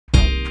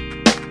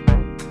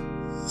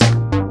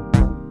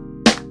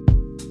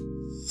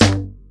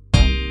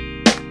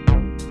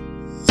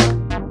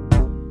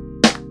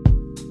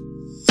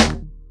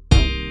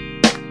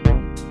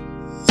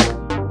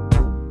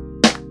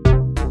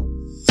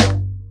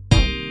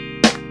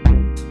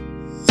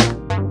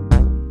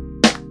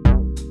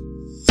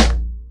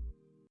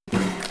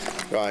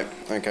Right,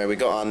 okay, we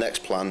got our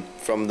next plan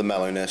from the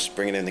mellowness,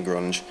 bringing in the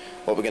grunge.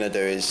 What we're going to do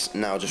is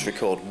now just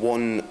record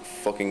one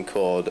fucking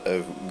chord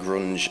of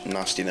grunge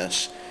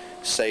nastiness,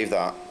 save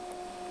that,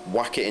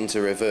 whack it into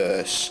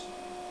reverse,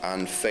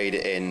 and fade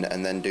it in,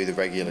 and then do the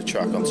regular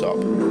track on top.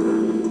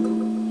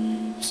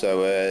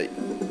 So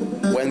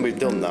when we've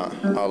done that,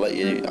 I'll let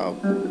you,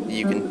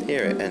 you can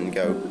hear it and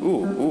go,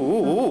 ooh, ooh,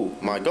 ooh, ooh,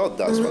 my god,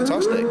 that's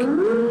fantastic.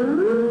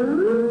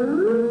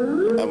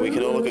 And we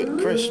can all look at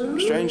Chris,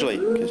 strangely,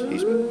 because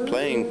he's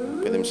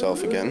playing with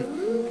himself again.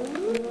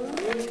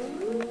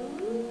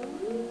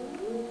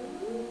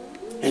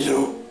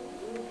 Hello.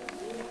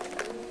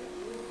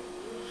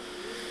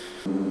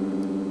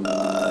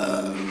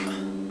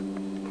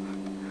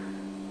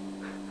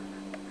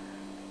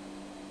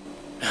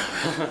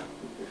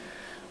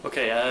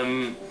 Okay,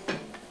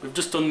 we've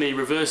just done the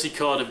reversey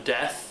chord of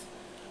death.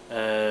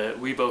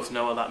 We both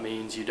know what that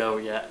means, you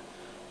don't yet,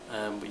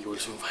 but you'll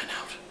soon find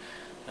out.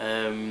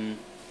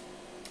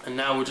 And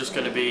now we're just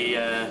going to be,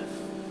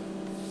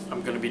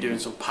 I'm going to be doing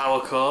some power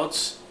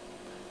chords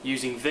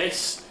using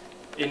this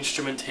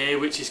instrument here,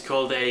 which is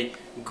called a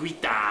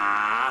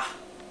guitar.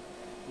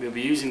 We'll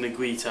be using the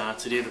guitar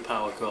to do the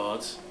power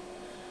chords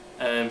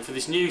for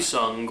this new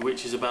song,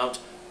 which is about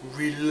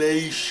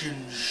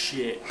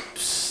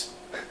relationships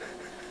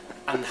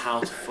and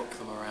how to fuck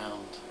them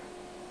around.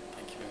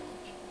 Thank you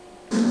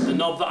very much. The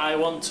knob that I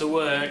want to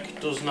work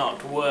does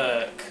not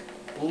work.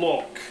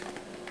 Look.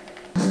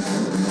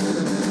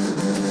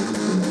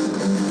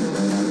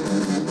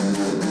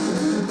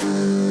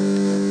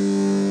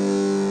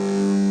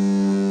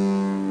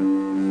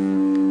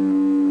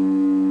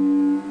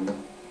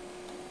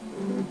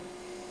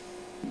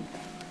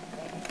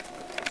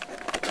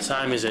 What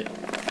time is it?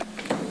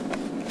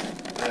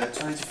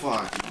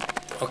 25.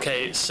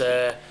 Okay, it's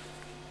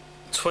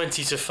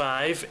 20 to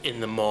 5 in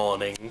the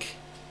morning.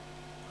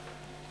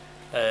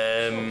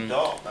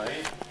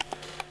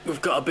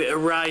 We've got a bit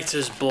of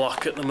writer's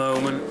block at the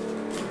moment.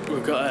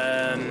 We've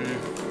got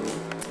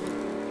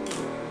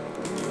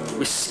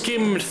we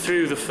skimmed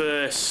through the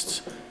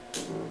first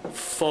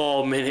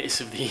 4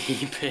 minutes of the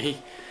EP,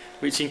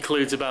 which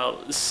includes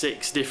about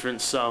 6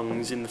 different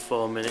songs in the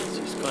 4 minutes.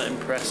 It's quite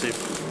impressive.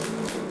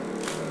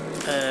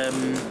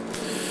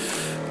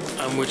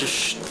 And we're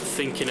just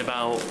thinking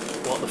about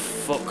what the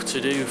fuck to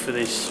do for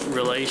this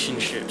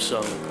relationship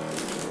song,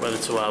 whether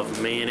to have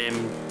me and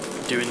him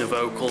doing the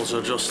vocals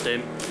or just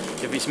him.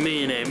 If it's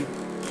me and him,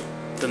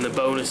 then the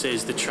bonus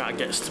is the track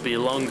gets to be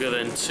longer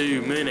than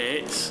 2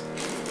 minutes.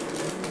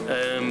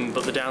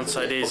 But the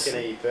downside is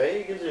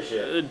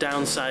the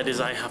downside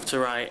is I have to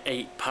write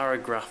 8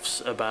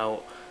 paragraphs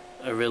about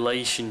a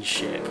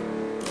relationship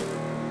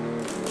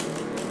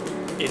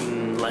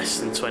in less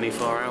than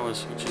 24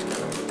 hours, which is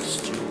kind of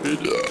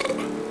stupid.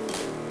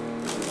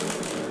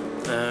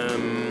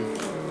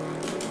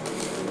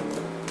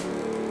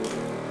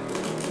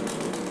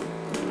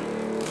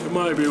 It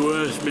might be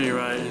worth me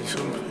writing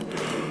something.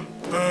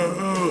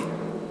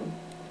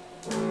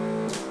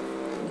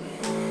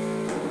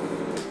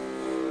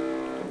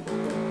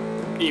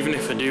 Even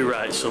if I do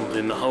write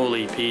something, the whole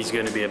EP is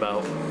going to be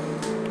about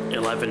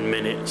 11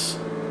 minutes.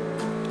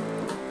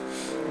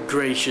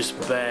 Gracious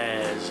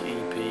Bears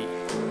EP.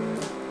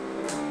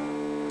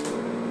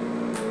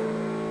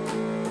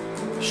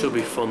 Should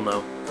be fun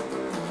though.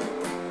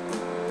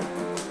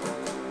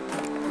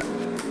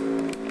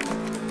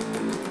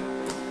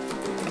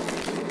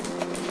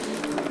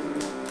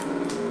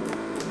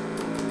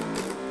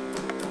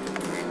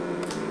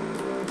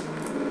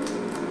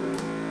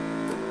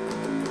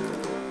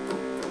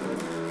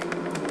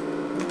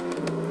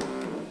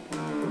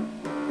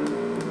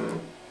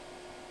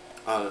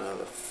 I don't know what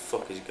the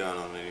fuck is going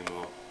on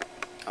anymore.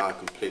 I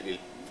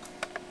completely...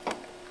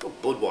 Oh,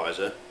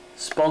 Budweiser.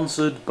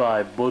 Sponsored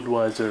by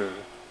Budweiser.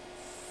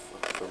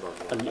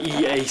 And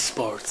EA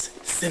Sports.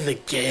 It's in the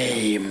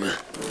game.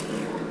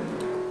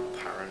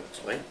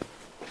 Apparently.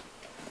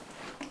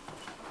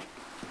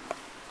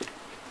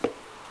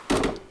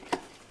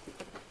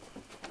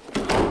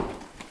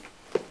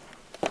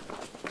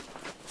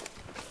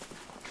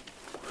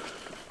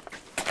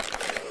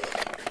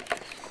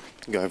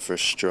 Going for a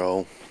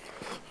stroll.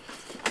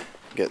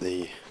 Get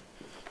the...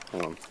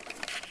 Hang on.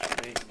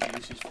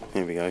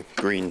 Here we go.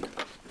 Green.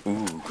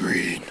 Ooh,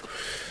 green.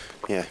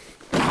 Yeah.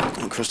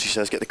 And Krusty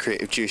says get the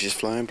creative juices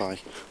flowing by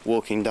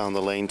walking down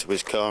the lane to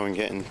his car and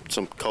getting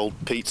some cold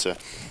pizza.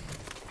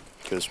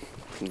 Because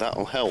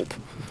that'll help.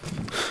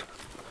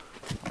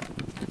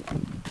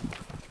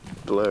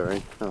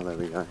 Blurry. Oh, there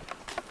we go.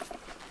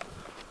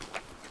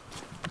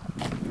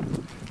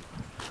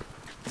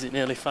 Is it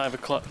nearly 5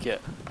 o'clock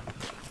yet?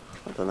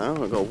 I don't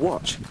know, I've got to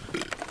watch.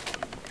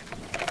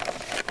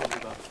 Probably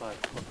about 5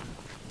 o'clock.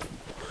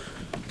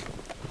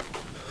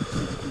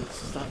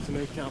 Start to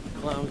make out the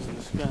clouds in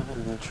the sky.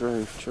 Yeah,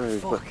 true, true.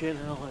 Fucking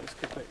hell, it's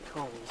a bit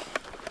cold.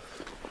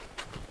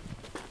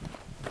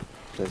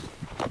 There's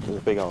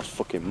a big ass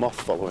fucking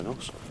moth following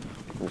us.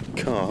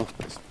 A car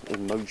that's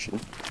in motion.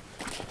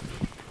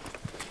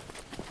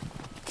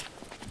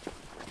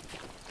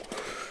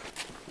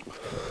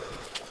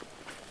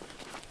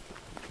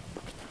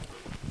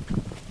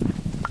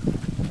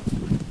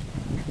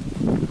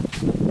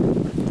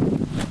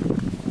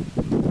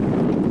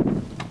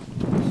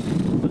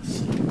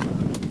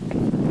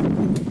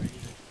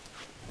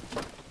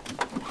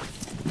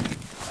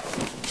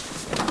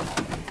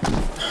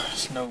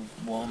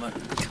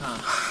 Right,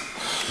 can't.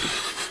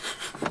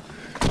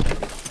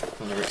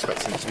 I was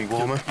expecting it to be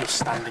warmer. You're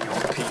standing on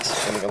the pizza.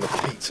 Standing on the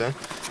pizza.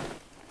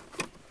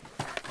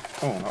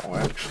 Oh, that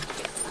works.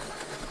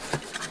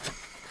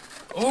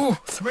 Oh,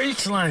 3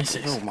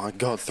 slices. Oh my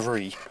god,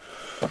 3.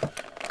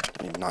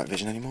 Don't need night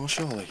vision anymore,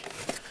 surely.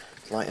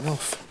 It's light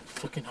enough.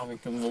 Fucking having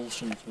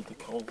convulsions with the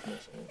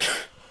coldness.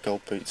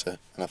 Cold pizza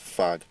and a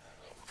fag.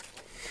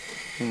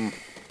 Can't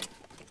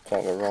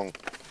go wrong.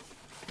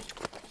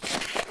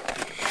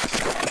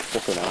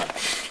 Fucking hell.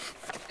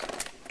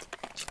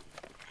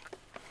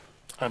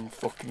 I'm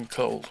fucking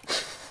cold.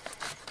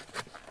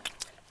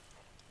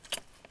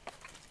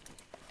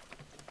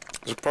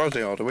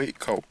 Surprisingly hard to eat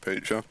cold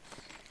pizza.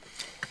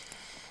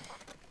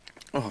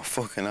 Oh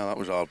fucking hell, that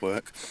was hard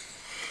work.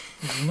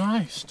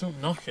 Nice, don't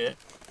knock it.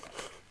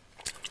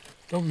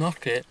 Don't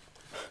knock it.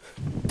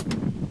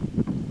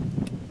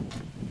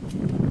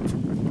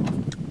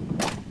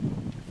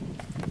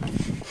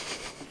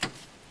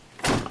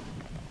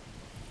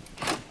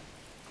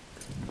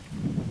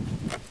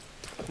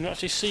 Can you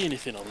actually see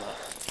anything on that?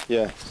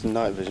 Yeah, it's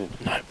night vision.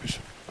 Night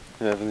vision.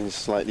 And everything's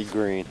slightly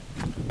green.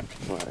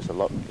 Well, it's a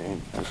lot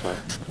green. That's right.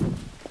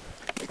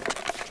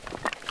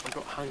 I've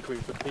got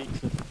hankering for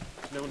pizza.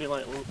 You know, any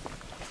like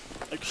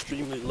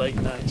extremely late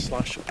night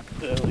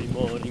 / early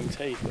morning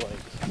takeaways?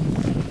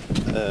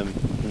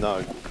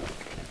 No.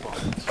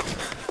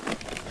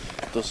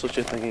 Does such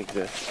a thing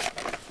exist?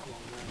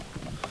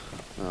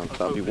 Oh,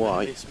 that'd be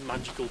why. This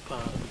magical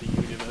part of the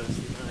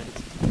university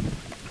night.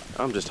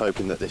 I'm just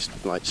hoping that this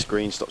like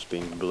screen stops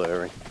being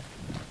blurry.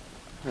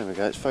 There we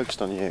go, it's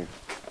focused on you.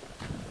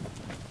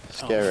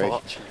 Scary.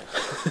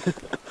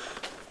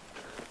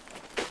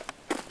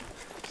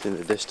 It's in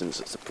the distance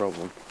that's the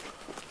problem.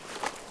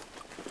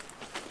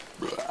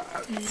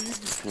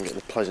 You get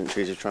the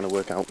pleasantries of trying to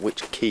work out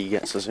which key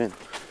gets us in.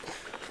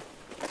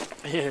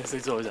 Yes,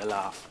 it's always a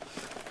laugh.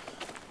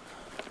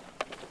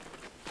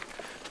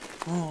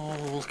 Oh,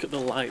 look at the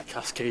light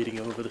cascading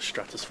over the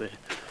stratosphere.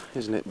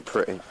 Isn't it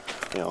pretty?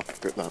 Yeah, I'll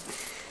grip that.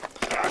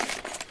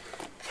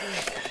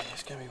 Okay,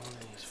 let's give me one of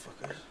these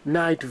fuckers.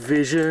 Night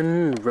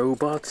vision,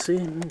 robots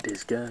in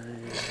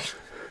disguise.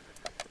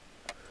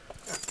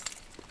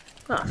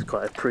 That's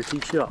quite a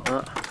pretty shot,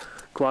 that.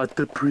 Quite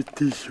a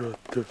pretty shot.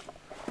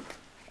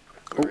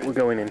 Oh, we're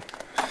going in.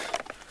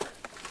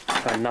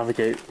 Try and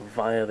navigate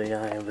via the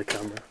eye of the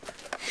camera.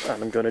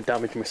 And I'm going to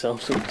damage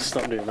myself, so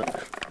stop doing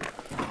that.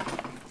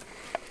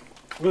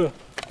 Ugh.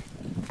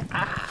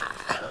 I'm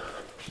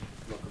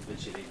not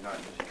convinced you need night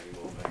vision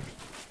anymore, mate.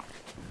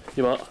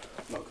 You what?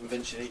 I'm not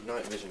convinced you need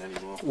night vision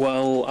anymore.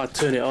 Well, I'd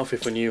turn it off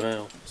if I knew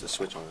how. There's a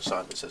switch on the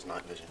side that says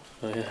night vision.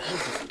 Oh yeah.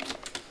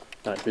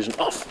 Night vision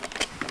off.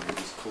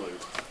 It's clue.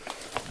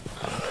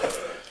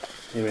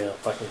 Here we are,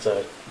 back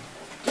inside.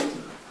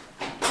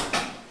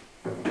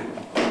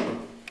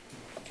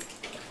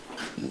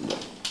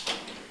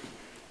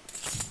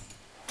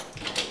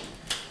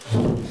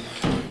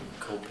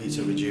 Cold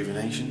pizza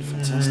rejuvenation,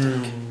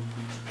 fantastic.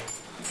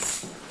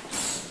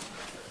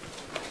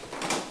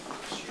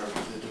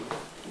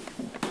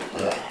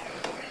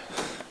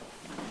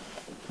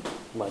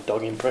 My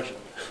dog impression.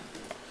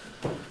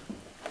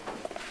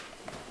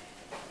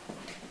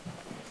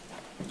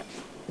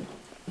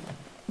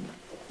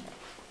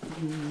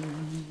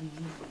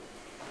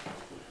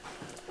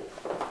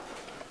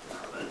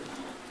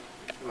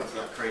 What's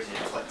that crazy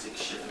eclectic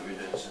shit that we're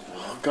doing?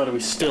 Oh God, are we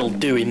still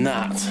doing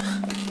that?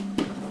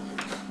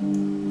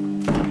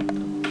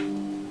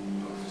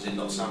 Does it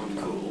not sound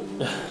cool?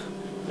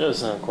 It does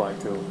sound quite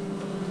cool.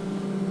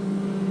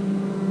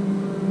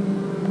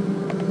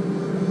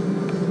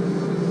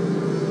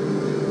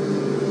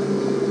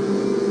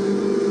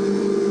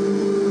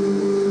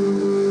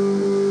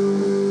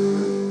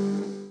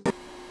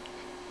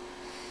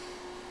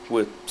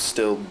 We're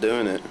still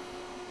doing it.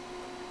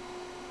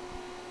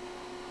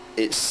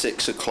 It's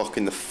 6 o'clock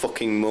in the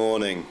fucking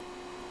morning.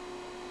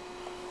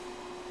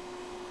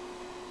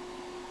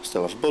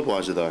 Still have a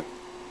Budweiser though.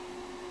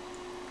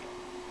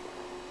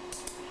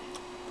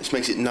 This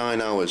makes it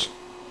 9 hours.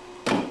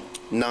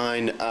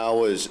 9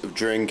 hours of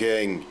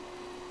drinking.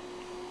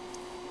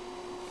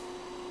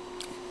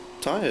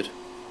 Tired.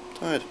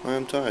 Tired. I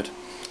am tired.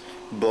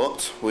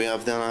 But we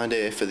have an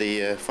idea for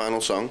the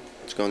final song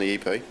to go on the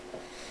EP,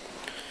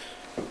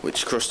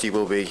 which Krusty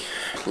will be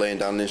laying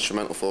down an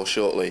instrumental for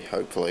shortly,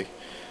 hopefully,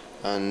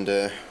 and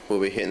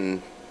we'll be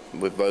hitting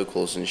with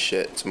vocals and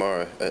shit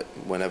tomorrow at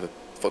whenever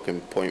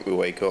fucking point we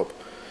wake up.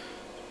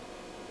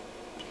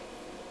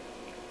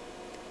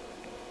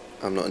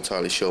 I'm not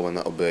entirely sure when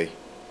that'll be,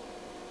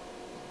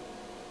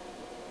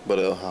 but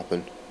it'll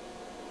happen.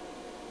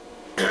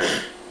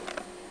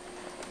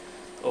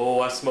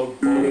 Oh, I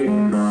smoke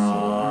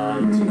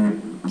Beaumont,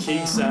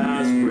 king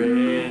size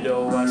red.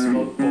 Oh, I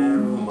smoke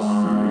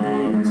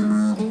Beaumont,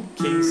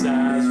 king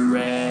size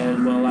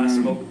red. Well, I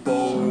smoke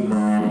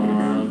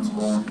Beaumont,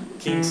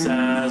 king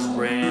size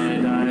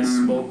red. I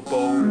smoke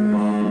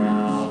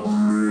Beaumont,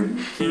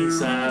 king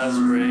size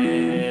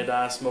red.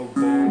 I smoke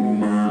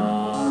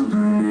Beaumont,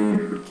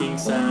 king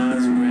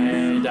size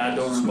red. I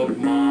don't smoke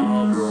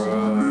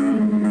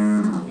Marlboro.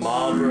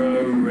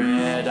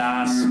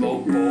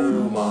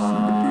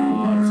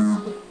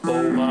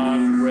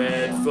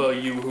 for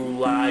you who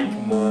like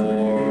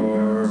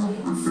more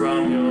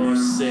from your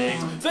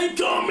six. They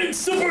come in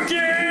super games!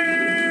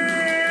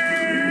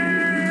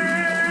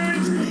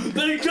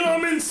 They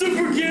come in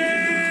super games!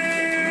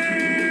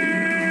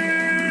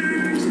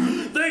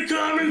 They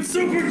come in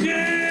super games!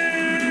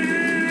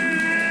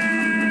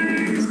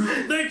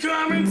 They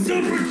come in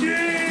super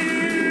games!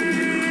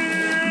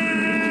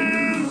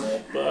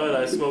 But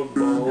I smoke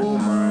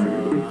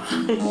Boma.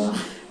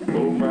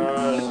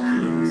 Boma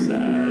king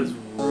size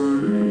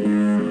weed.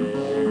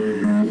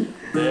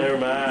 They're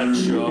my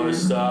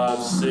choice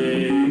of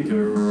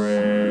cigarettes.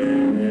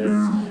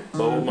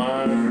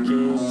 Boma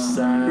king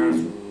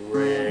size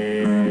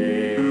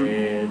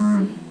red.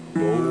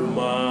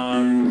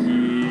 Boma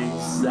king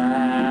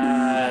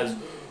size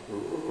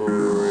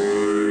red.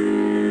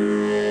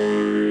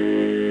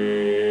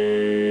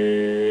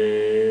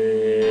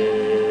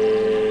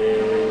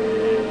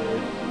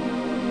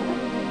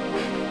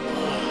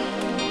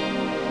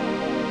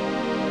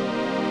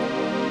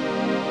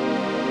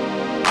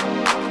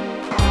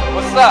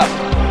 What's up?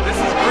 This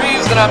is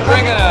Greaves and I'm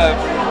bringing a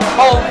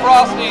cold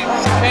frosty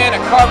can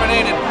of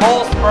carbonated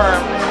bull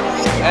sperm,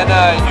 and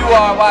you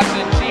are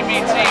watching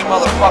GBT,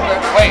 motherfucker.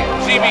 Wait,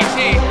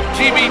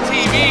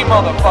 GBTV,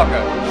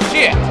 motherfucker.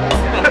 Shit.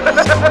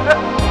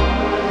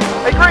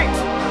 Hey Greaves,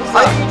 I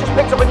think you just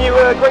picked up a new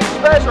Great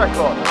Spares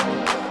record.